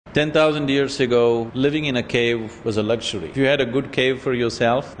10,000 years ago, living in a cave was a luxury. If you had a good cave for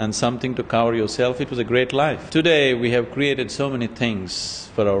yourself and something to cover yourself, it was a great life. Today, we have created so many things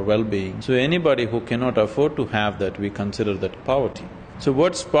for our well-being, so anybody who cannot afford to have that, we consider that poverty. So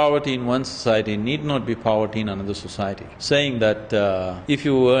what's poverty in one society need not be poverty in another society. Saying that if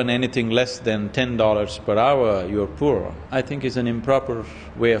you earn anything less than $10 per hour, you're poor, I think is an improper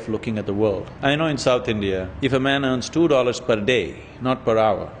way of looking at the world. I know in South India, if a man earns $2 per day, not per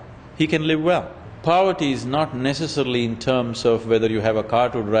hour, he can live well. Poverty is not necessarily in terms of whether you have a car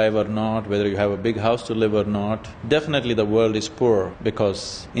to drive or not, whether you have a big house to live or not. Definitely the world is poor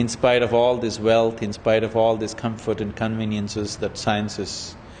because in spite of all this wealth, in spite of all this comfort and conveniences that science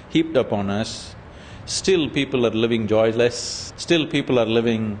has heaped upon us, still people are living joyless, still people are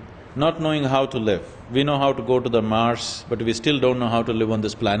living not knowing how to live. We know how to go to the Mars, but we still don't know how to live on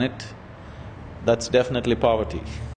this planet. That's definitely poverty.